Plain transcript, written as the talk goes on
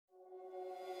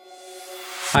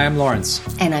Hi, I'm Lawrence.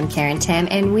 And I'm Karen Tam,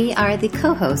 and we are the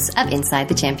co-hosts of Inside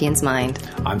the Champion's Mind.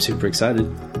 I'm super excited.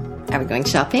 Are we going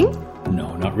shopping?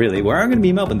 No, not really. We are going to be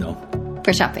in Melbourne, though.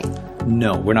 For shopping?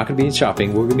 No, we're not going to be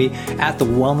shopping. We're going to be at the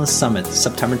Wellness Summit,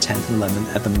 September 10th and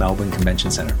 11th at the Melbourne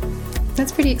Convention Centre.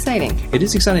 That's pretty exciting. It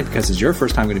is exciting because it's your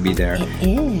first time going to be there. It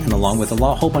is. And along with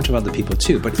whole bunch of other people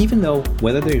too. But even though,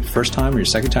 whether they're your first time or your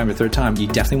second time or third time, you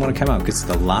definitely want to come out because it's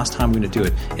the last time we're going to do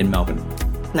it in Melbourne.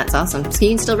 That's awesome. So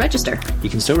you can still register. You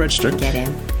can still register. Get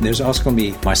in. There's also going to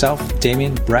be myself,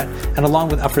 Damien, Brett, and along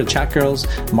with Up for the Chat Girls,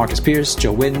 Marcus Pierce,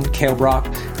 Joe Whitten, Cale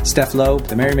Brock, Steph Lowe,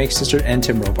 the Mary Make Sister, and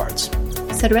Tim Robards.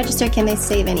 So to register, can they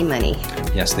save any money?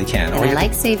 Yes, they can. And I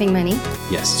like saving money.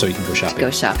 Yes, so you can go shopping.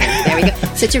 Go shopping. There we go.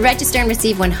 So to register and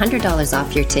receive $100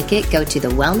 off your ticket, go to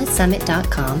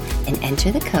thewellnesssummit.com and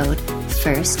enter the code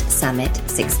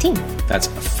FIRSTSUMMIT16. That's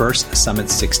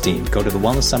FIRSTSUMMIT16. Go to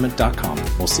thewellnesssummit.com.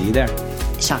 We'll see you there.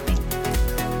 Shopping.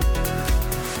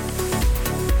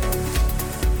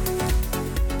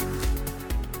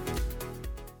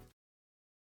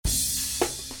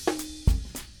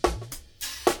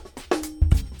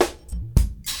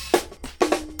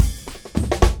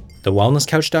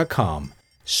 TheWellnessCouch.com,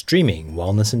 streaming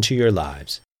wellness into your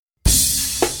lives.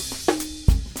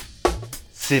 Sit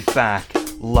back,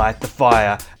 light the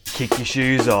fire, kick your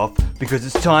shoes off, because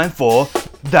it's time for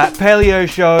That Paleo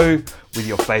Show with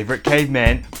your favourite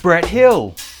caveman, Brett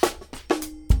Hill.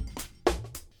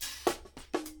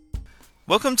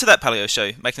 Welcome to That Paleo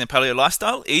Show, making the paleo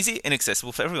lifestyle easy and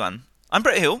accessible for everyone. I'm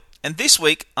Brett Hill, and this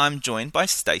week I'm joined by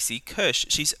Stacey Kirsch.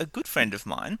 She's a good friend of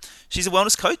mine. She's a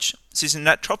wellness coach. She's a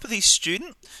naturopathy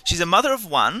student. She's a mother of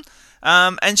one.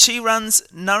 And she runs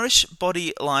Nourish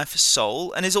Body Life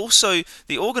Soul and is also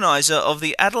the organiser of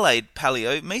the Adelaide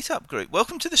Paleo Meetup Group.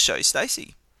 Welcome to the show,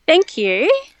 Stacey. Thank you.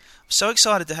 So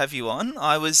excited to have you on.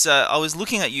 I was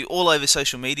looking at you all over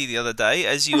social media the other day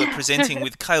as you were presenting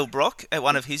with Cale Brock at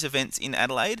one of his events in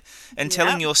Adelaide and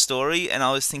telling your story, and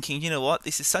I was thinking, you know what,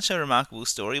 this is such a remarkable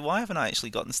story. Why haven't I actually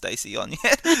gotten Stacey on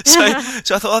yet? So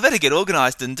I thought I better get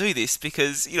organised and do this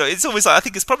because, you know, it's always like, I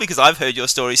think it's probably because I've heard your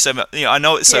story so much, you know, I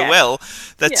know it so well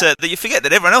that that you forget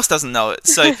that everyone else doesn't know it.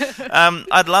 So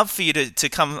I'd love for you to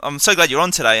come. I'm so glad you're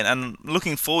on today, and I'm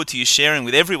looking forward to you sharing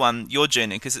with everyone your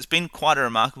journey because it's been quite a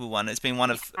remarkable one. It's been one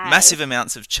of massive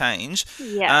amounts of change.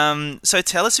 Yeah. So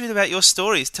tell us a bit about your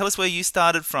stories. Tell us where you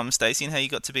started from, Stacey, and how you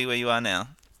got to be where you are now.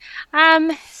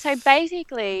 So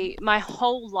basically, my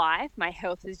whole life, my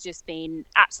health has just been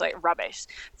absolute rubbish.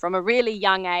 From a really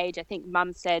young age, I think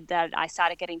Mum said that I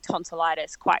started getting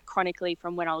tonsillitis quite chronically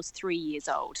from when I was 3 years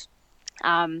old.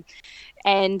 And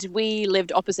we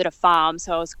lived opposite a farm,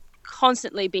 so I was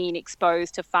constantly being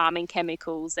exposed to farming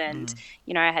chemicals and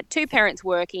you know, I had two parents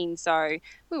working, so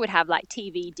we would have like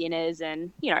TV dinners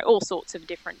and, you know, all sorts of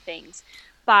different things.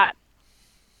 But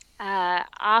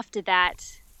after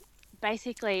that,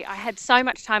 basically I had so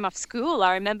much time off school.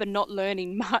 I remember not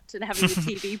learning much and having the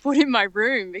TV put in my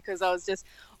room because I was just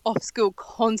off school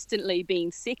constantly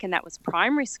being sick, and that was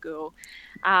primary school.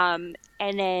 And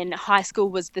then high school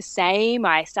was the same.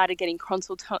 I started getting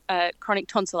chronic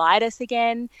tonsillitis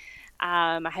again.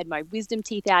 I had my wisdom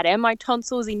teeth out and my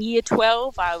tonsils in year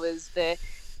 12. I was the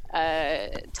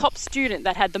top student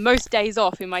that had the most days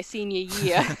off in my senior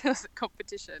year. It was a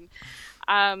competition.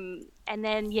 And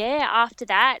then, after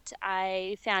that,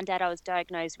 I found out I was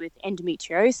diagnosed with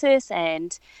endometriosis,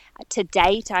 and to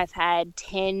date I've had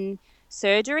 10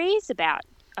 surgeries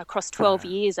across 12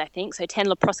 years, I think. So 10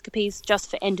 laparoscopies just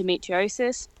for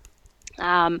endometriosis.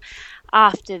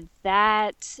 After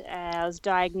that, I was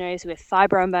diagnosed with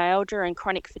fibromyalgia and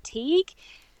chronic fatigue.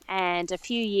 And a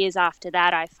few years after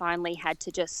that, I finally had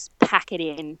to just pack it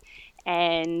in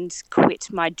and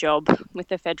quit my job with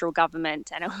the federal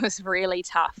government. And it was really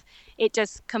tough. It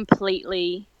just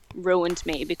completely ruined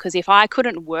me because if I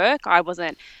couldn't work, I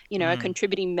wasn't, you know, a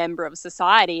contributing member of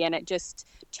society, and it just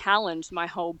challenged my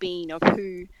whole being of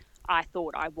who I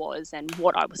thought I was and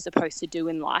what I was supposed to do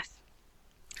in life.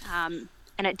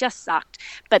 And it just sucked.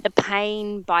 But the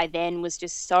pain by then was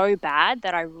just so bad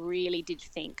that I really did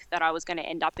think that I was going to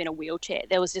end up in a wheelchair.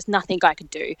 There was just nothing I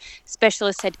could do.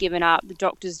 Specialists had given up. The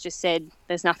doctors just said,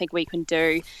 there's nothing we can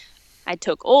do. I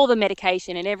took all the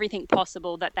medication and everything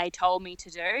possible that they told me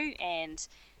to do, and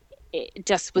it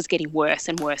just was getting worse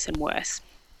and worse and worse.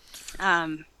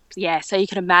 So you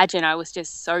can imagine I was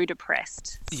just so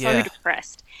depressed.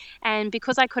 And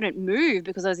because I couldn't move,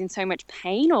 because I was in so much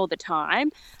pain all the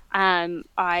time,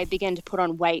 I began to put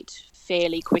on weight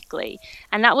fairly quickly.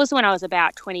 And that was when I was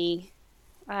about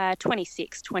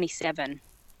 26, 27.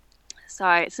 So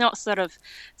it's not sort of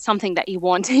something that you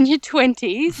want in your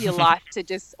 20s, your life to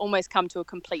just almost come to a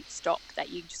complete stop, that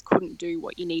you just couldn't do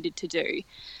what you needed to do.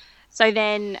 So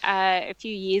then a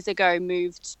few years ago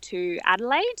moved to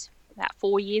Adelaide, about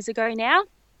 4 years ago now.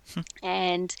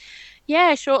 And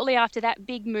yeah, shortly after that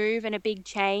big move and a big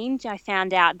change, I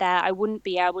found out that I wouldn't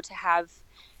be able to have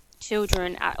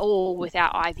children at all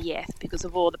without IVF because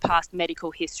of all the past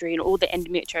medical history and all the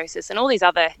endometriosis and all these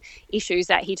other issues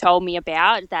that he told me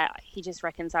about, that he just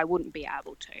reckons I wouldn't be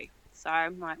able to. So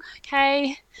I'm like,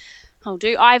 okay, I'll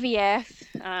do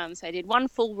IVF. So I did one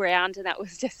full round and that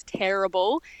was just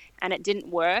terrible and it didn't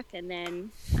work. And then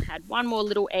I had one more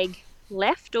little egg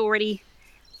left already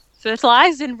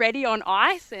fertilized and ready on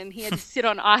ice, and he had to sit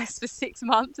on ice for 6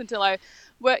 months until I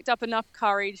worked up enough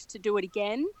courage to do it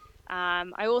again.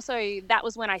 That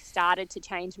was when I started to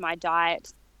change my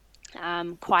diet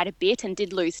quite a bit and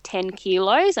did lose 10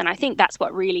 kilos. And I think that's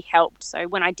what really helped. So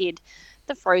when I did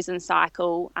the frozen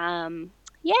cycle,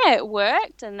 it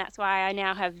worked. And that's why I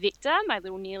now have Victor, my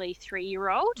little nearly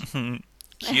 3-year-old.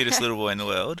 Cutest little boy in the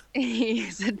world.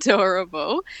 He's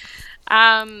adorable.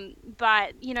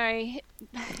 But,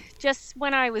 just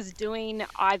when I was doing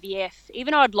IVF,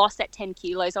 even though I'd lost that 10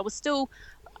 kilos, I was still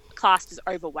classed as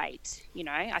overweight.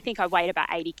 I think I weighed about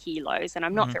 80 kilos and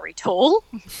I'm not very tall.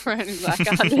 Like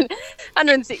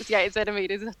 168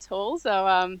 centimeters tall.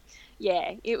 So,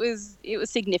 it was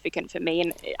significant for me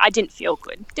and I didn't feel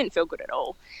good. Didn't feel good at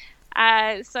all.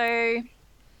 Fast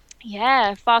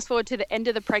forward to the end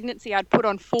of the pregnancy, I'd put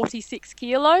on 46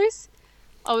 kilos.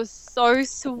 I was so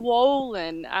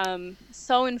swollen,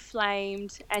 so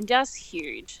inflamed, and just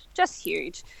huge.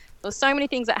 There were so many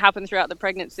things that happened throughout the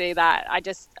pregnancy that I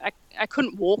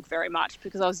couldn't walk very much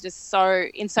because I was just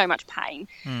in so much pain.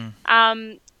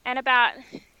 And about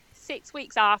 6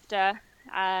 weeks after,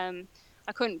 I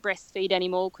couldn't breastfeed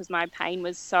anymore because my pain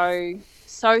was so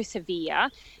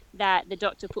severe that the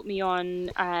doctor put me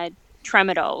on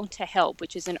Tramadol to help,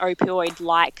 which is an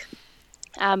opioid-like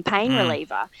pain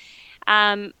reliever.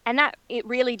 And that it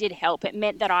really did help. It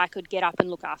meant that I could get up and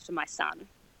look after my son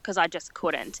because I just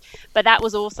couldn't. But that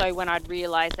was also when I'd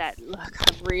realised that, look,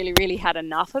 I've really, really had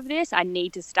enough of this. I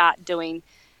need to start doing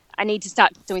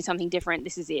something different.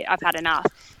 This is it. I've had enough.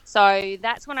 So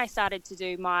that's when I started to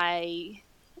do my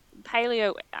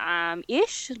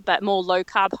paleo-ish, but more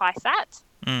low-carb, high-fat.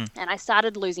 And I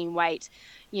started losing weight,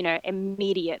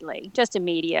 immediately.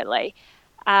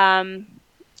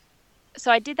 So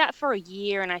I did that for a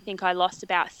year and I think I lost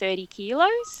about 30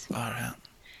 kilos,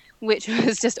 which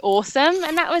was just awesome.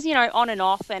 And that was, on and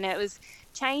off, and it was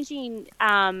changing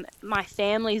my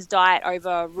family's diet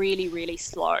over really, really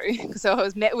slow. So I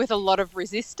was met with a lot of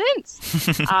resistance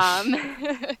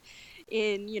in,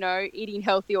 eating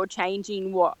healthy or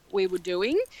changing what we were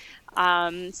doing.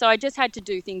 So I just had to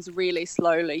do things really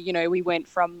slowly. We went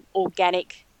from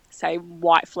organic, say,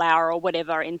 white flour or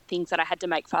whatever, in things that I had to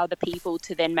make for other people,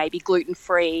 to then maybe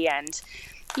gluten-free, and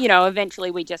eventually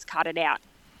we just cut it out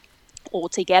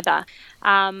altogether.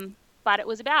 But it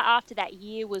was about after that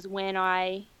year was when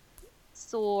I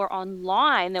saw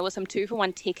online there were some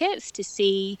 2-for-1 tickets to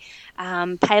see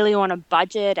paleo on a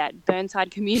budget at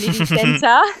Burnside Community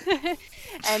Centre.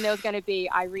 And there was going to be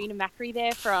Irina Macri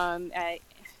there from, if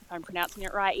I'm pronouncing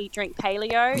it right, Eat Drink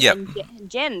Paleo, and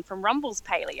Jen from Rumbles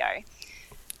Paleo.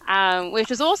 Which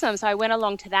was awesome. So I went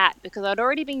along to that because I'd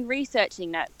already been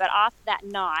researching it. But after that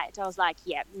night, I was like,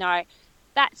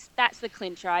 that's the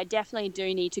clincher. I definitely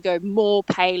do need to go more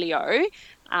paleo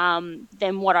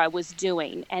than what I was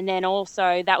doing. And then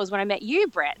also that was when I met you,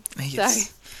 Brett. Yes.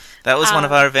 So, that was one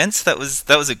of our events. That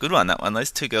was a good one, that one.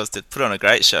 Those two girls did put on a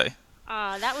great show.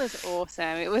 Oh, that was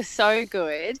awesome. It was so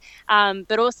good.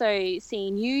 But also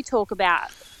seeing you talk about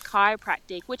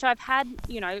chiropractic, which I've had,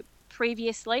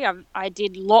 previously. I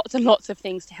did lots and lots of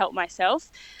things to help myself,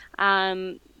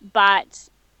 but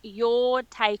your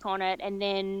take on it, and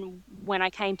then when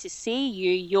I came to see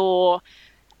you, your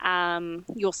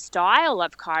style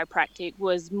of chiropractic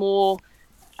was more,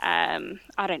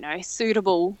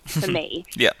 suitable for me.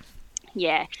 Yeah.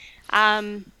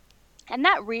 And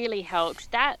that really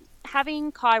helped. That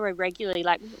having chiro regularly,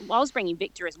 like I was bringing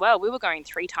Victor as well. We were going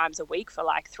 3 times a week for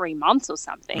like 3 months or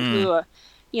something. We were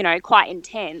quite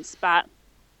intense, but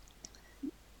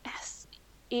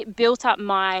it built up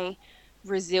my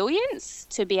resilience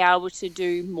to be able to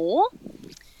do more.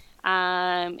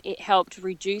 It helped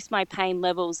reduce my pain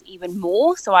levels even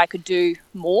more so I could do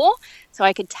more, so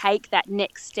I could take that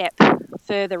next step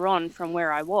further on from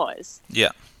where I was.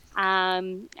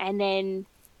 And then,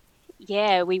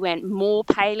 we went more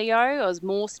paleo. I was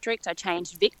more strict. I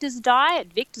changed Victor's diet.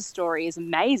 Victor's story is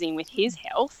amazing with his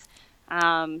health.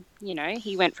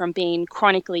 He went from being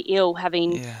chronically ill,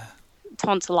 having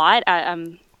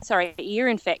tonsillitis, ear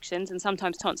infections and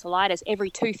sometimes tonsillitis every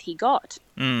tooth he got.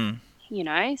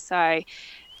 So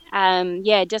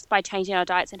just by changing our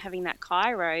diets and having that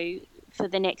chiro for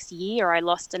the next year, I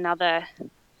lost another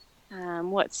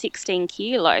 16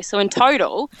 kilos. So in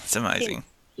total, it's amazing.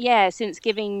 Since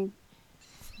giving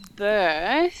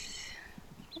birth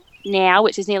now,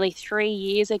 which is nearly 3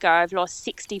 years ago, I've lost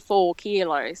 64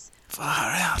 kilos.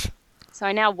 Far out. So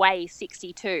I now weigh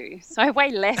 62. So I weigh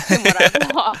less than what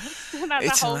I've lost.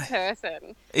 That's a whole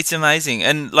person. It's amazing.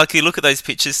 And like, you look at those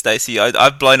pictures, Stacey,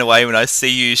 I'm blown away when I see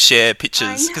you share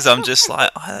pictures, because I'm just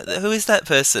like, who is that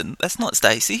person? That's not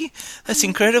Stacey. That's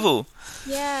incredible.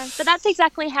 Yeah, but that's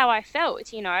exactly how I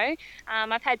felt,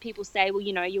 I've had people say, well,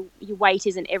 your weight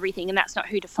isn't everything and that's not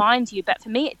who defines you. But for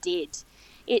me, it did.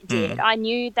 It did. I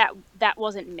knew that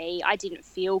wasn't me. I didn't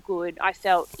feel good. I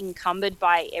felt encumbered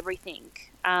by everything.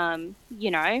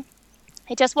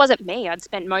 It just wasn't me. I'd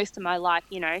spent most of my life,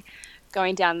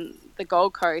 going down the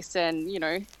Gold Coast and,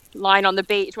 lying on the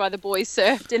beach while the boys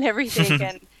surfed and everything.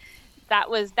 And that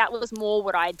was more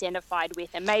what I identified with.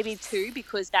 And maybe too,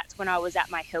 because that's when I was at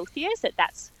my healthiest,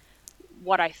 that's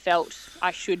what I felt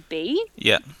I should be.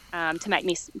 Yeah. To make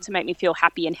me feel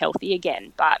happy and healthy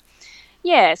again. But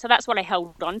yeah, so that's what I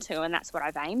held on to, and that's what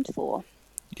I've aimed for.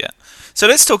 Yeah. So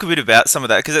let's talk a bit about some of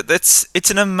that, because it's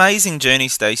an amazing journey,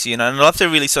 Stacey, and I'd love to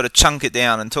really sort of chunk it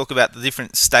down and talk about the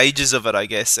different stages of it, I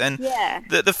guess. And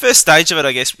the first stage of it,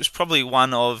 I guess, was probably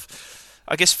one of,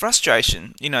 I guess,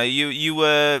 frustration. You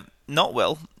were not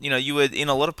well. You were in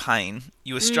a lot of pain.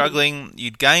 You were struggling.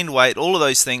 You'd gained weight, all of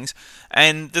those things.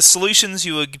 And the solutions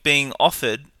you were being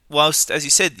offered, whilst, as you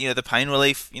said, the pain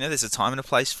relief, there's a time and a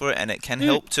place for it, and it can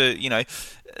help to,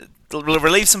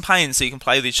 relieve some pain so you can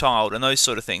play with your child and those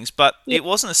sort of things. But it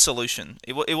wasn't a solution.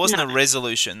 It wasn't a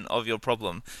resolution of your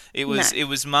problem. It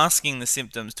was masking the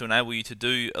symptoms to enable you to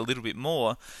do a little bit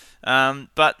more.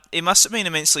 But it must have been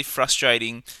immensely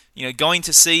frustrating, going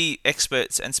to see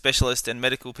experts and specialists and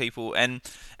medical people and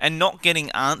not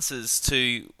getting answers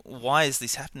to why is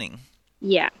this happening.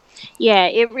 Yeah,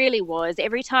 it really was.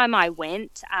 Every time I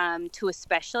went to a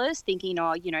specialist thinking,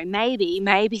 maybe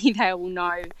they will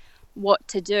know what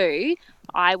to do,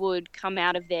 I would come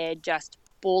out of there just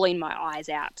bawling my eyes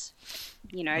out,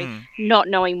 not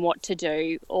knowing what to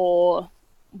do or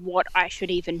what I should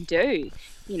even do.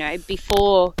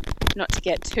 Before, not to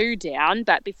get too down,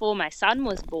 but before my son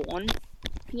was born,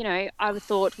 I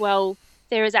thought, well,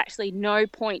 there is actually no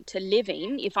point to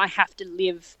living if I have to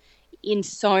live in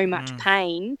so much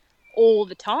pain all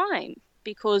the time,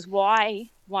 because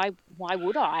why would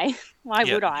I?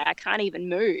 Would I? I can't even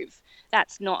move.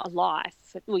 That's not a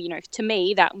life. Well, to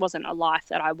me, that wasn't a life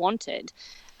that I wanted.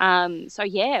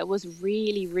 It was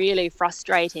really, really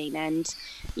frustrating. And,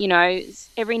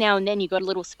 every now and then you got a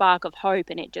little spark of hope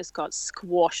and it just got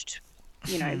squashed,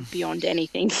 beyond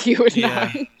anything you would know.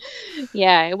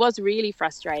 Yeah, it was really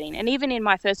frustrating. And even in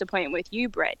my first appointment with you,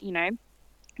 Brett,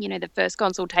 the first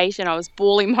consultation, I was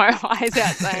bawling my eyes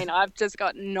out saying, I've just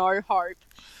got no hope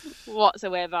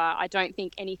whatsoever. I don't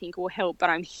think anything will help, but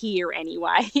I'm here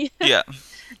anyway. Yeah.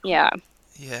 Yeah.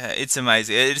 Yeah, it's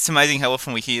amazing. It's amazing how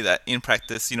often we hear that in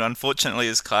practice. Unfortunately,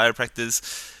 as chiropractors,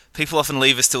 people often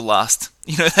leave us till last.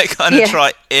 They kind of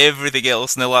try everything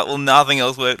else, and they're like, well, nothing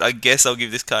else worked. I guess I'll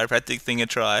give this chiropractic thing a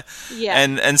try. Yeah.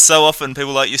 And so often,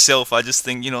 people like yourself, I just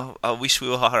think, I wish we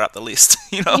were higher up the list.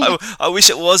 I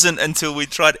wish it wasn't until we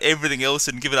tried everything else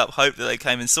and given up hope that they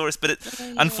came and saw us. But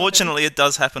unfortunately, it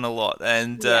does happen a lot.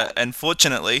 And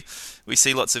fortunately, we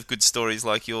see lots of good stories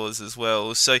like yours as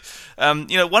well. So,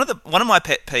 one of my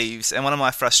pet peeves and one of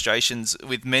my frustrations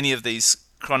with many of these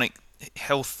chronic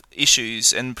health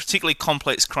issues, and particularly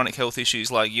complex chronic health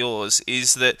issues like yours,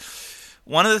 is that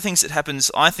one of the things that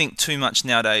happens, I think, too much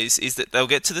nowadays is that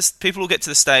people will get to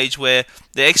the stage where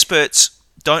the experts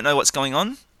don't know what's going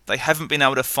on. They haven't been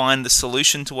able to find the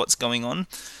solution to what's going on.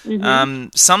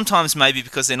 Sometimes maybe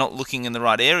because they're not looking in the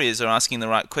right areas or asking the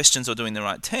right questions or doing the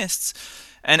right tests.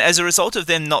 And as a result of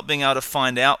them not being able to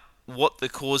find out what the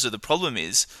cause of the problem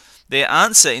is, their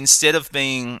answer, instead of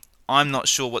being, I'm not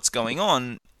sure what's going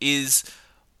on, is,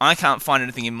 I can't find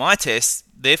anything in my tests,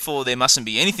 therefore there mustn't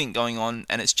be anything going on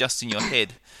and it's just in your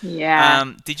head.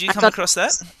 Yeah. Did you come across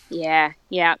that? Yeah,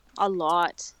 a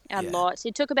lot.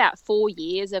 It took about 4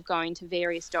 years of going to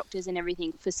various doctors and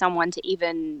everything for someone to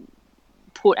even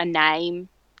put a name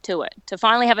to it, to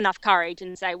finally have enough courage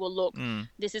and say, well, look,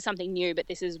 this is something new, but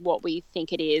this is what we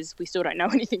think it is. We still don't know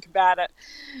anything about it.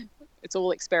 It's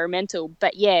all experimental.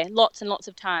 But yeah, lots and lots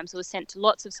of times I was sent to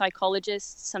lots of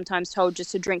psychologists, sometimes told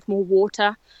just to drink more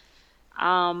water.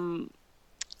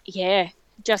 yeah,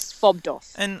 just fobbed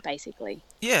off, And basically,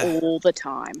 yeah, all the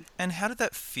time. and how did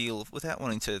that feel? Without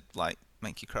wanting to like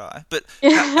make you cry, but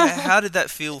how did that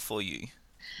feel for you?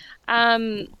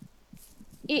 Um,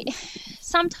 it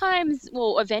sometimes,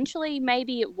 well, eventually,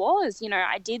 maybe it was.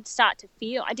 I did start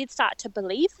to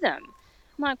believe them.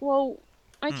 I'm like, well,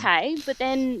 okay, but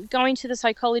then going to the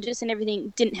psychologist and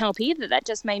everything didn't help either. That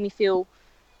just made me feel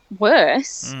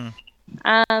worse.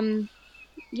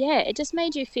 Yeah, it just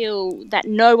made you feel that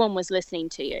no one was listening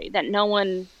to you, that no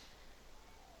one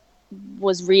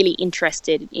was really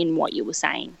interested in what you were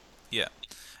saying. Yeah.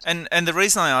 And the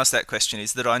reason I ask that question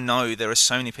is that I know there are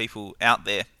so many people out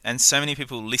there and so many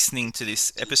people listening to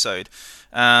this episode,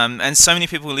 and so many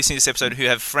people listening to this episode who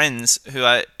have friends who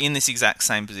are in this exact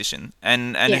same position,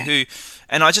 and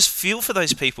I just feel for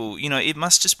those people. It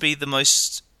must just be the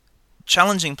most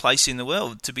challenging place in the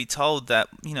world to be told that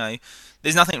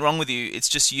there's nothing wrong with you. It's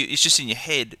just you. It's just in your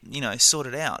head. Sort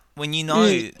it out. When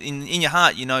in your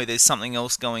heart, there's something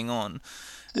else going on.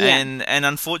 Yeah. And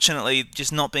unfortunately,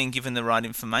 just not being given the right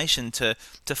information to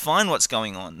find what's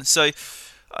going on. So,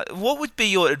 what would be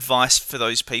your advice for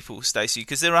those people, Stacey?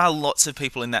 Because there are lots of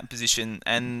people in that position,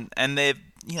 and they're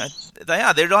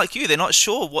they're like you. They're not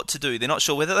sure what to do. They're not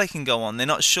sure whether they can go on. They're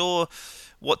not sure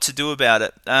what to do about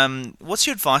it. What's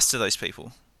your advice to those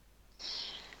people?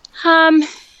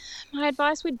 My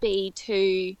advice would be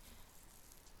to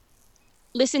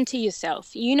listen to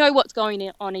yourself. You know what's going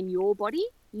on in your body.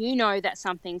 You know that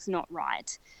something's not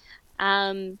right.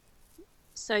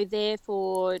 So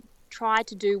therefore, try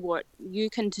to do what you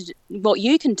can do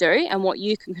and what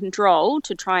you can control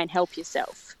to try and help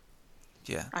yourself.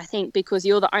 Yeah. I think because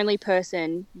you're the only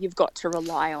person you've got to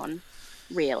rely on,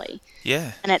 really.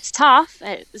 Yeah. And it's tough.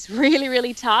 It's really,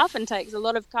 really tough, and takes a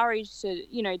lot of courage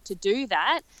to do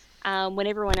that when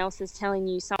everyone else is telling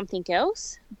you something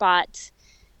else. But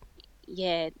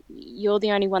yeah, you're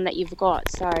the only one that you've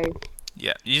got. So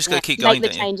yeah, you just got to keep going.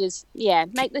 Make the changes. Yeah,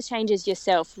 make the changes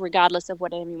yourself, regardless of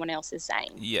what anyone else is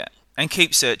saying. Yeah, and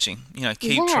keep searching.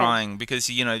 Keep trying, because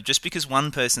just because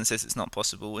one person says it's not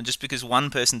possible, and just because one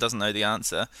person doesn't know the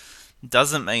answer,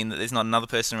 doesn't mean that there's not another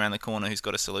person around the corner who's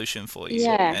got a solution for you.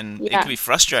 Yeah, and it can be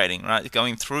frustrating, right?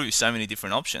 Going through so many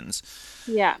different options.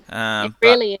 Yeah, it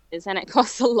really is, and it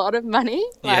costs a lot of money.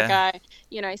 Like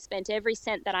Yeah. I, spent every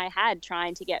cent that I had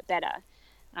trying to get better.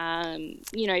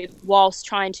 Whilst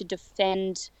trying to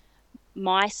defend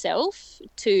myself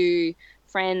to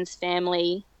friends,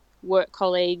 family, work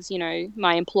colleagues,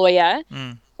 my employer,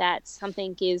 that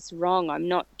something is wrong. I'm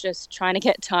not just trying to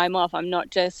get time off. I'm not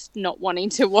just not wanting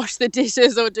to wash the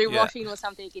dishes or do washing or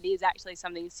something. It is actually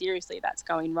something seriously that's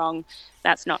going wrong.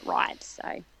 That's not right.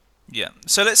 So. Yeah.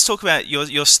 So let's talk about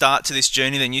your start to this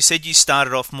journey then. You said you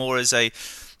started off more as a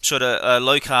sort of a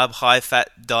low-carb,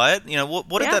 high-fat diet.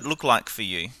 What did that look like for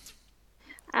you?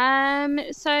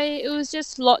 So it was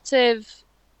just lots of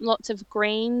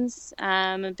greens,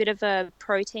 a bit of a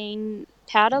protein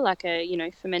powder, like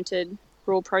a fermented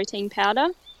raw protein powder.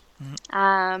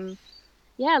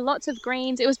 Lots of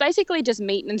greens. It was basically just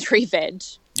meat and 3 veg.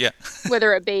 Yeah.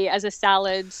 Whether it be as a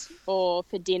salad or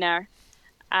for dinner,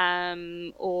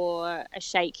 or a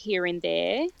shake here and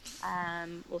there,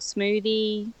 or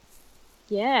smoothie.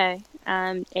 Yeah,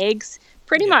 eggs.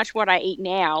 Pretty much what I eat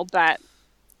now, but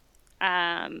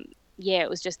it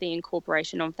was just the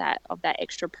incorporation of that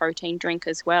extra protein drink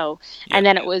as well. Yeah. And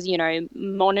then it was,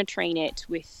 monitoring it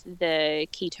with the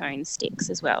ketone sticks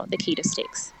as well, the keto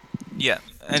sticks. Yeah.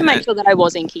 To make sure that I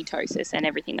was in ketosis and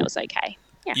everything that was okay.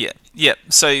 Yeah.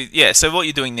 So what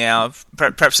you're doing now,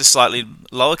 perhaps a slightly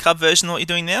lower carb version of what you're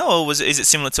doing now, or is it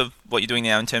similar to what you're doing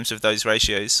now in terms of those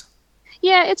ratios?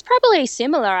 Yeah, it's probably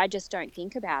similar. I just don't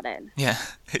think about it. Yeah,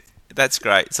 that's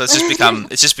great. So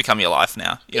it's just become your life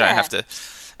now. You don't have to,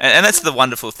 and that's the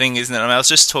wonderful thing, isn't it? I was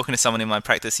just talking to someone in my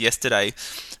practice yesterday,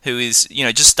 who is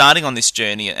just starting on this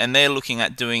journey, and they're looking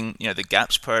at doing the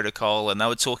GAPS protocol, and they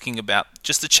were talking about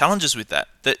just the challenges with that.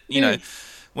 That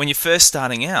when you're first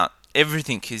starting out,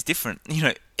 everything is different.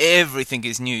 Everything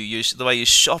is new. The way you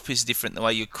shop is different. The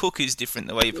way you cook is different.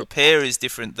 The way you prepare is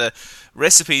different. The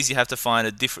recipes you have to find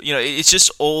are different. It's just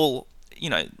all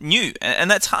new, and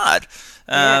that's hard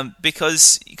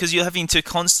because you're having to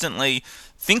constantly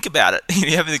think about it.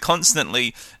 You're having to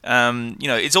constantly,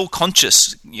 it's all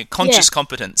conscious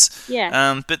competence.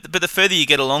 Yeah. But the further you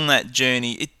get along that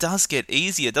journey, it does get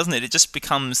easier, doesn't it? It just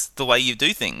becomes the way you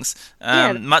do things.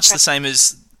 Much the same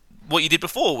as what you did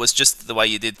before was just the way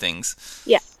you did things.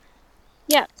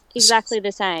 Yeah, exactly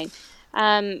the same.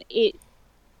 It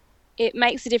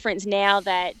makes a difference now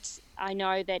that I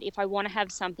know that if I want to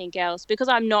have something else, because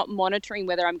I'm not monitoring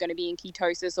whether I'm going to be in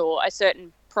ketosis or a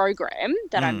certain program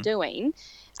that I'm doing,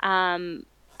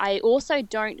 I also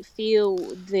don't feel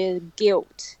the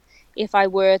guilt if I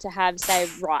were to have, say,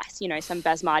 rice, some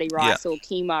basmati rice or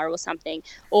keema or something,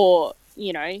 or,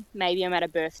 maybe I'm at a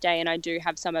birthday and I do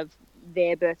have some of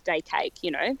their birthday cake,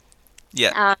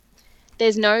 Yeah.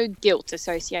 There's no guilt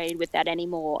associated with that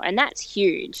anymore, and that's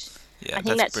huge. Yeah, I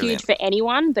think that's huge for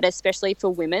anyone, but especially for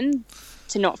women,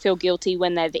 to not feel guilty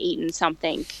when they've eaten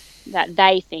something that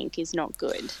they think is not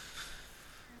good.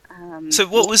 So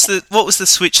what was the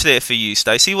switch there for you,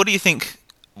 Stacey? What do you think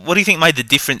made the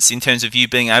difference in terms of you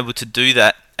being able to do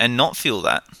that and not feel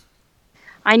that?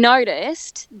 I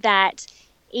noticed that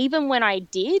even when I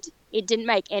did, it didn't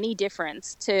make any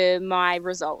difference to my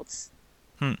results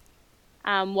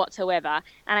whatsoever.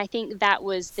 And I think that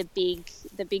was the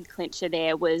big clincher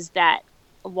there, was that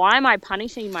why am I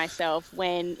punishing myself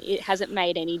when it hasn't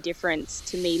made any difference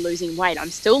to me losing weight? I'm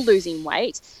still losing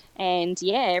weight. And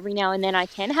every now and then I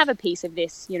can have a piece of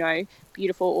this,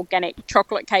 beautiful organic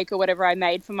chocolate cake or whatever I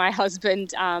made for my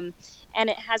husband. And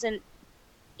it hasn't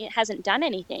done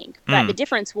anything. But the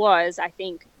difference was, I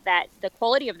think, that the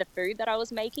quality of the food that I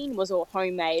was making was all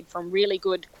homemade from really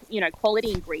good,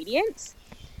 quality ingredients,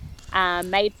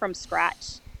 made from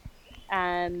scratch,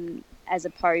 as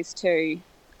opposed to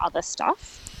other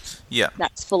stuff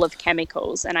that's full of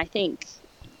chemicals. And I think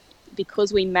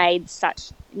because we made such,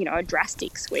 a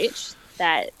drastic switch,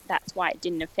 that's why it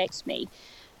didn't affect me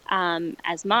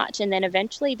as much. And then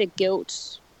eventually the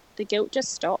guilt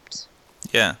just stopped.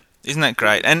 Yeah. Isn't that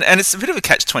great? And it's a bit of a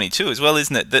catch-22 as well,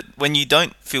 isn't it? That when you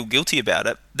don't feel guilty about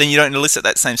it, then you don't elicit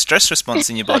that same stress response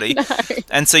in your body. No.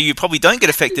 And so you probably don't get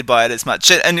affected by it as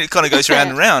much. And it kind of goes round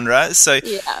and round, right? So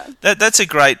that's a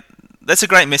great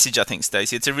message, I think,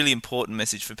 Stacey. It's a really important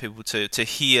message for people to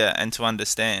hear and to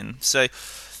understand. So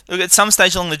look, at some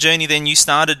stage along the journey, then you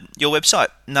started your website,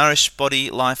 Nourish Body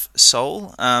Life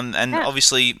Soul, and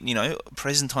obviously,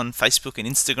 present on Facebook and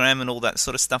Instagram and all that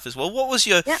sort of stuff as well. What was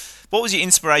your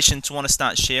inspiration to want to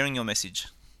start sharing your message?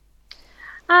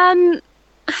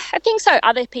 I think so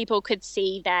other people could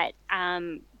see that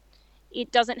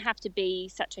it doesn't have to be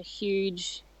such a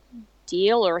huge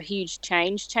deal or a huge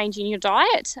changing your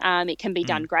diet. It can be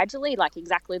done gradually, like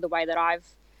exactly the way that I've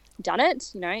done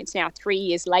it. It's now 3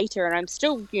 years later and I'm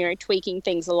still tweaking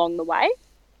things along the way,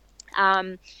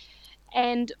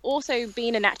 and also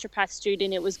being a naturopath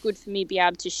student, it was good for me to be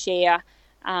able to share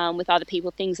with other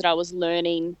people things that I was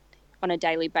learning on a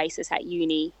daily basis at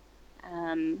uni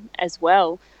as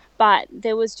well. But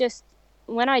there was just,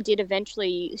 when I did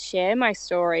eventually share my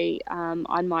story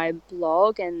on my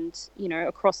blog and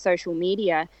across social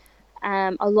media,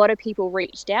 a lot of people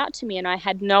reached out to me, and I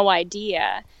had no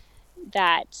idea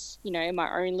that,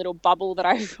 my own little bubble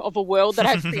of a world that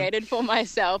I've created for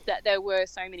myself, that there were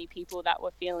so many people that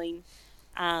were feeling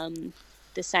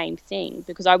the same thing,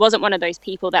 because I wasn't one of those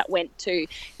people that went to,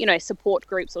 support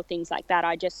groups or things like that.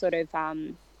 I just sort of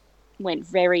went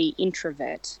very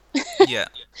introvert. Yeah.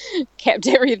 Kept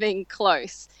everything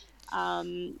close. So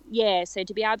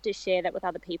to be able to share that with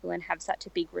other people and have such a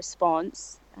big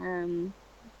response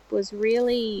was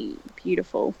really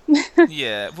beautiful.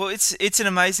 Yeah, well, it's an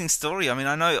amazing story. I mean,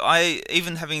 I know,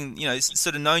 even having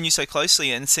sort of known you so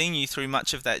closely and seeing you through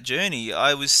much of that journey,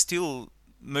 I was still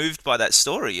moved by that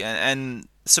story and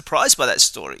surprised by that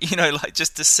story. Like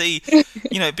just to see,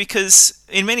 because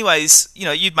in many ways,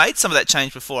 you'd made some of that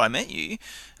change before I met you,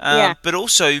 but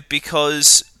also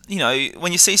because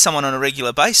when you see someone on a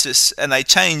regular basis and they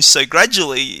change so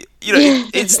gradually,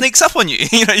 it sneaks up on you.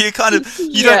 You kind of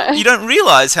you don't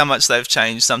realize how much they've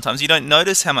changed. Sometimes you don't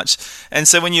notice how much, and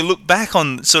so when you look back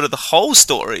on sort of the whole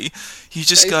story, you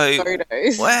just go,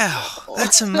 "Wow,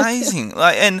 that's amazing!"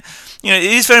 And it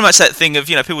is very much that thing of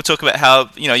people talk about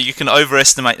how you can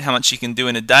overestimate how much you can do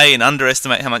in a day and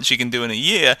underestimate how much you can do in a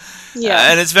year.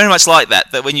 And it's very much like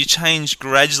that. That when you change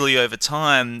gradually over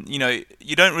time,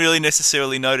 you don't really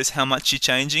necessarily notice how much you're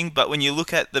changing, but when you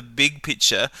look at the big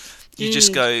picture, you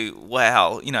just go,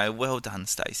 wow, well done,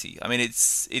 Stacey. I mean,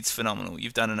 it's phenomenal.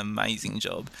 You've done an amazing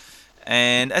job.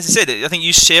 And as I said, I think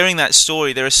you sharing that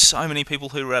story, there are so many people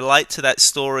who relate to that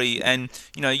story. And,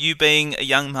 you being a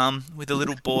young mum with a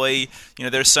little boy,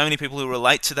 there are so many people who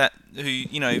relate to that, who,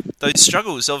 those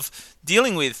struggles of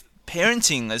dealing with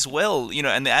parenting as well,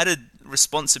 and the added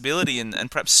responsibility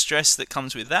and perhaps stress that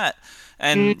comes with that.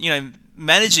 And,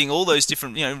 managing all those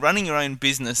different, running your own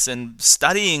business and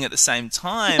studying at the same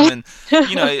time and,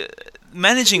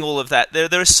 managing all of that.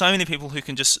 There are so many people who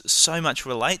can just so much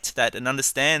relate to that and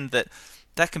understand that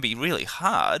can be really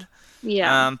hard.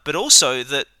 Yeah. But also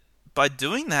that by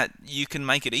doing that, you can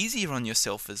make it easier on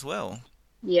yourself as well.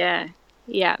 Yeah.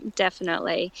 Yeah,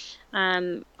 definitely.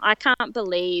 I can't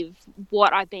believe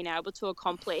what I've been able to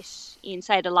accomplish in,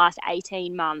 say, the last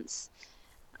 18 months.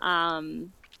 I've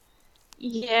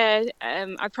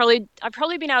probably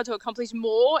been able to accomplish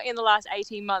more in the last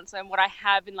 18 months than what I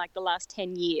have in like the last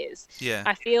 10 years. Yeah.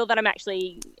 I feel that I'm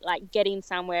actually like getting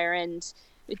somewhere and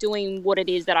doing what it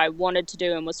is that I wanted to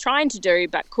do and was trying to do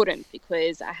but couldn't,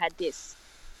 because I had this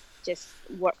just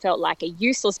what felt like a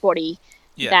useless body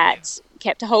that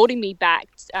kept holding me back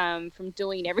from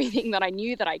doing everything that I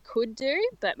knew that I could do,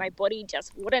 but my body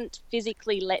just wouldn't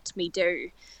physically let me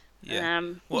do.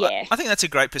 Yeah. I think that's a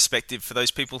great perspective for those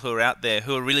people who are out there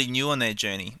who are really new on their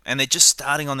journey, and they're just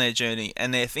starting on their journey,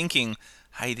 and they're thinking,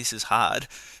 hey, this is hard.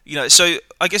 So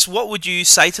I guess what would you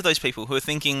say to those people who are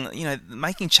thinking,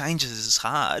 making changes is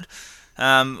hard,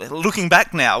 looking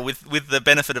back now with the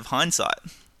benefit of hindsight?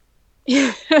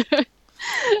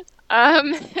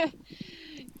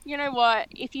 You know what?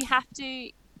 If you have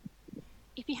to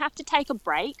take a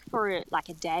break for like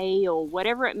a day or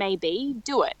whatever it may be,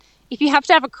 do it. If you have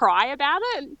to have a cry about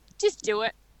it, just do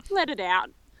it. Let it out.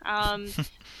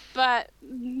 But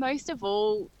most of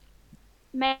all,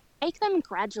 make them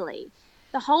gradually.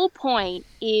 The whole point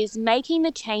is making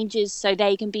the changes so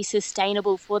they can be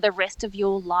sustainable for the rest of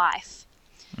your life.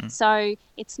 So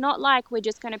it's not like we're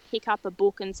just going to pick up a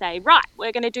book and say, right,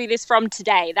 we're going to do this from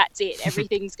today. That's it.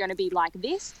 Everything's going to be like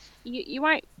this. You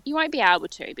won't be able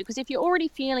to, because if you're already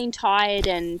feeling tired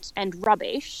and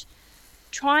rubbish,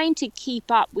 trying to keep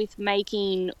up with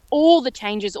making all the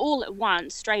changes all at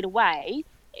once straight away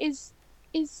is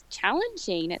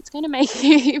challenging. It's going to make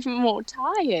you even more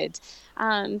tired,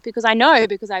 because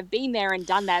I've been there and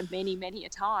done that many, many a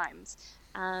times.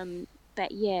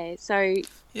 But yeah, so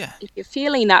if you're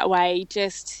feeling that way,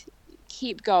 just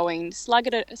keep going, slug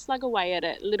away at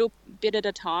it a little bit at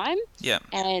a time. Yeah.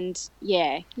 And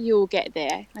you'll get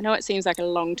there. I know it seems like a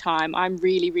long time. I'm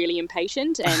really, really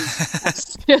impatient, and I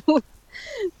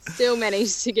still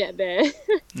managed to get there.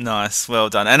 Nice, well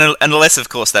done. And unless, of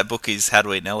course, that book is How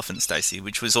to Eat an Elephant, Stacey,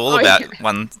 which was all about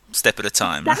one step at a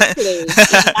time. Exactly.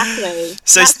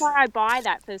 So that's why I buy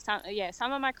that for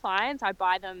some of my clients. I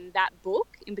buy them that book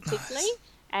in particular. Nice.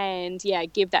 And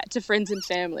give that to friends and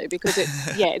family, because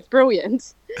it's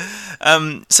brilliant.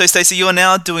 So Stacey, you are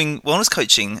now doing wellness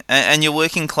coaching, and you're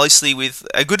working closely with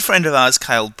a good friend of ours,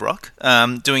 Cale Brock,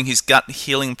 doing his gut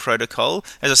healing protocol.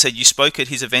 As I said, you spoke at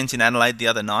his event in Adelaide the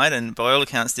other night, and by all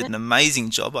accounts did an amazing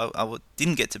job. I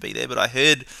didn't get to be there, but I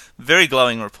heard very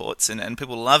glowing reports, and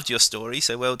people loved your story,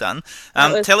 so well done.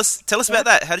 Tell us about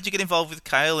that. How did you get involved with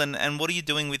Cale, and what are you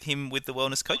doing with him with the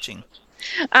wellness coaching?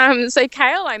 So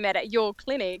Cale, I met at your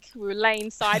clinic. We were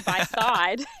laying side by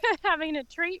side having a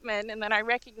treatment, and then I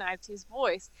recognized his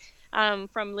voice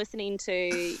from listening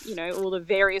to all the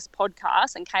various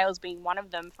podcasts, and Cale's been one of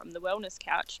them from the Wellness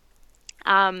Couch.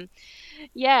 And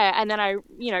then I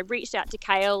reached out to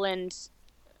Cale and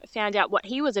found out what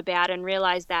he was about, and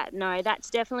realized that no,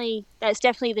 that's definitely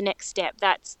the next step.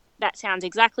 That sounds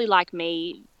exactly like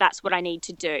me. That's what I need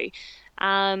to do.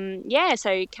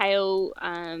 So Cale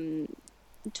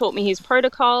taught me his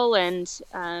protocol and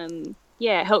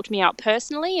helped me out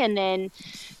personally, and then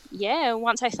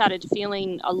once I started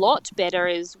feeling a lot better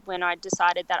is when I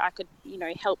decided that I could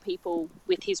help people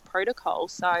with his protocol.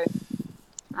 So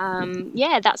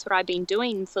that's what I've been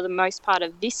doing for the most part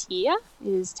of this year,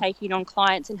 is taking on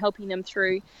clients and helping them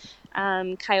through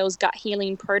Cale's gut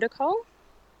healing protocol.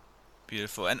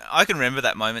 Beautiful. And I can remember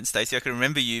that moment, Stacey. I can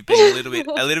remember you being a little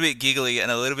bit giggly and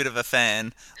a little bit of a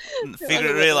fan,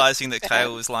 realizing that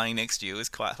Cale was lying next to you. It was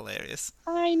quite hilarious.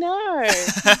 I know.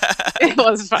 It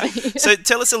was funny. So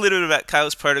tell us a little bit about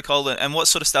Cale's protocol and what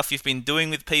sort of stuff you've been doing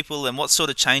with people, and what sort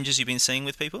of changes you've been seeing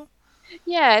with people.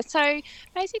 Yeah, so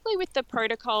basically with the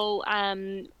protocol,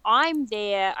 I'm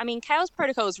there. I mean, Cale's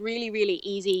protocol is really, really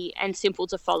easy and simple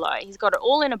to follow. He's got it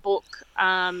all in a book.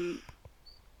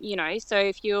 So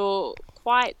if you're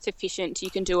quite sufficient,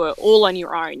 you can do it all on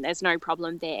your own. There's no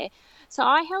problem there. So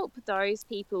I help those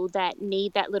people that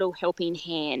need that little helping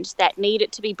hand, that need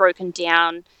it to be broken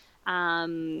down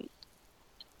and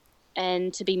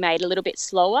to be made a little bit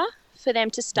slower for them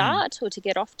to start or to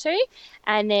get off to,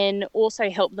 and then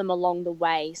also help them along the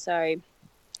way. So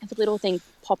if a little thing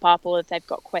pop up, or if they've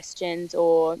got questions,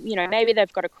 or, maybe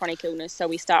they've got a chronic illness, so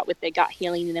we start with their gut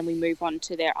healing and then we move on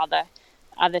to their other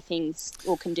things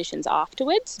or conditions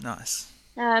afterwards. Nice.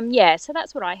 So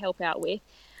that's what I help out with.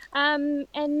 Mainly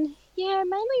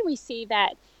we see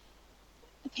that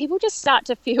people just start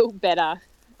to feel better.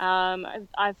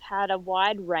 I've had a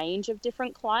wide range of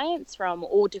different clients from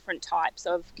all different types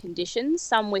of conditions,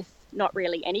 some with not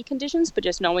really any conditions, but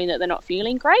just knowing that they're not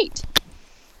feeling great.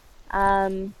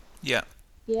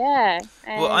 Yeah.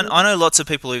 Well, I know lots of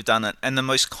people who've done it, and the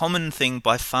most common thing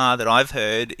by far that I've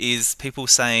heard is people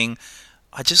saying,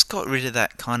 I just got rid of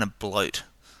that kind of bloat.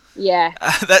 Yeah.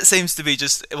 That seems to be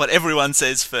just what everyone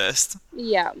says first.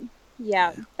 Yeah.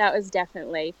 Yeah, that was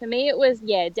definitely, for me it was,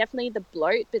 definitely the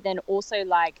bloat, but then also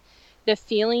like the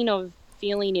feeling of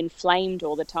feeling inflamed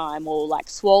all the time, or like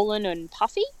swollen and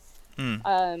puffy.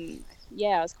 I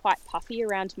was quite puffy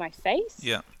around my face.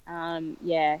 Yeah. And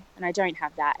I don't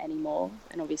have that anymore.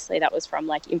 And obviously that was from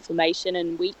like inflammation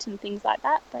and wheat and things like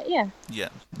that. But yeah. Yeah,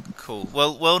 cool.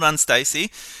 Well done,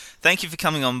 Stacey. Thank you for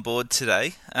coming on board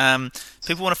today.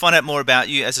 People want to find out more about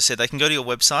you. As I said, they can go to your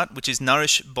website, which is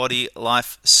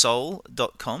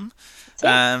nourishbodylifesoul.com.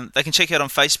 They can check you out on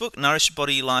Facebook, Nourish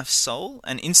Body Life Soul,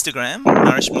 and Instagram,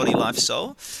 Nourish Body Life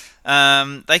Soul.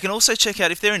 They can also check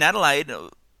out, if they're in Adelaide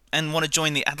and want to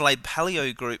join the Adelaide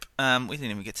Paleo group. We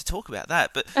didn't even get to talk about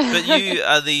that, but you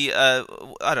are the I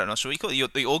don't know, what you call it? You're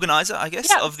the organizer, I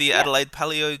guess, of the Adelaide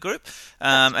Paleo group,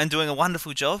 and doing a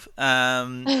wonderful job,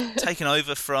 taking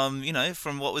over from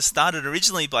what was started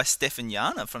originally by Steph and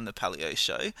Yana from the Paleo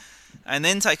Show, and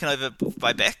then taken over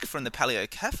by Beck from the Paleo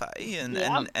Cafe, and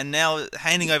now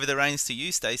handing over the reins to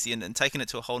you, Stacey, and taking it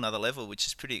to a whole nother level, which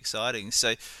is pretty exciting.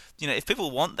 So, if people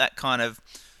want that kind of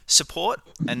support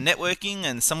and networking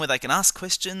and somewhere they can ask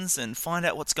questions and find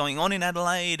out what's going on in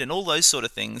Adelaide and all those sort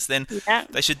of things, then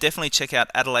they should definitely check out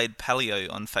Adelaide Paleo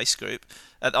on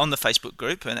on the Facebook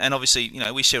group, and obviously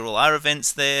we share all our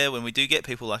events there when we do get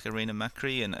people like Arena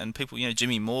Macri and people,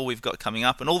 Jimmy Moore we've got coming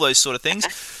up and all those sort of things.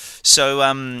 So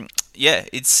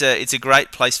it's a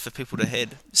great place for people to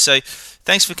head. So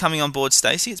thanks for coming on board,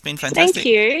 Stacey. It's been fantastic. Thank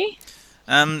you.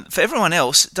 For everyone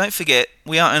else, don't forget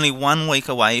we are only 1 week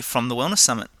away from the Wellness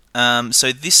Summit.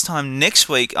 So this time next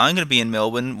week, I'm going to be in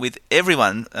Melbourne with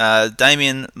everyone.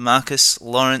 Damien, Marcus,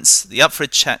 Lawrence, the Up for a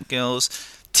Chat girls,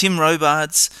 Tim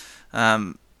Robards,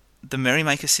 the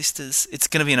Merrymaker sisters. It's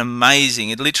going to be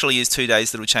it literally is 2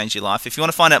 days that will change your life. If you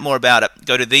want to find out more about it,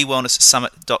 go to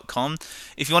thewellnesssummit.com.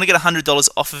 If you want to get $100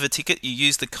 off of a ticket, you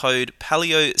use the code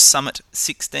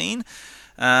PaleoSummit16.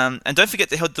 And don't forget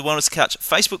to head to the Wellness Couch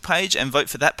Facebook page and vote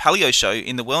for that Paleo show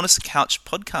in the Wellness Couch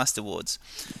Podcast Awards.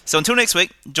 So until next week,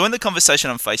 join the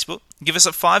conversation on Facebook, give us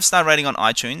a 5-star rating on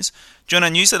iTunes, join our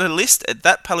newsletter list at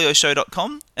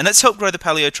thatpaleoshow.com, and let's help grow the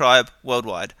Paleo tribe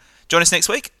worldwide. Join us next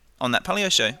week on That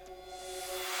Paleo Show.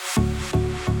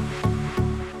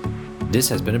 This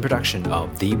has been a production of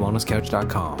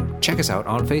TheWellnessCouch.com. Check us out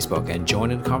on Facebook and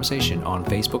join in the conversation on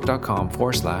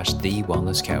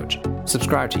Facebook.com/TheWellnessCouch.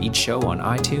 Subscribe to each show on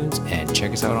iTunes and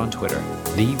check us out on Twitter.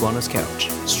 The Wellness Couch,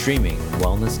 streaming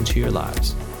wellness into your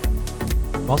lives.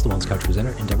 Whilst the Wellness Couch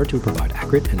presenter endeavor to provide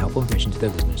accurate and helpful information to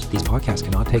their listeners, these podcasts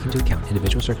cannot take into account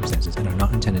individual circumstances and are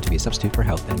not intended to be a substitute for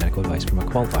health and medical advice from a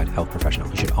qualified health professional.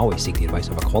 You should always seek the advice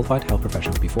of a qualified health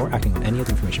professional before acting on any of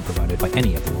the information provided by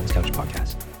any of the Wellness Couch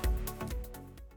podcasts.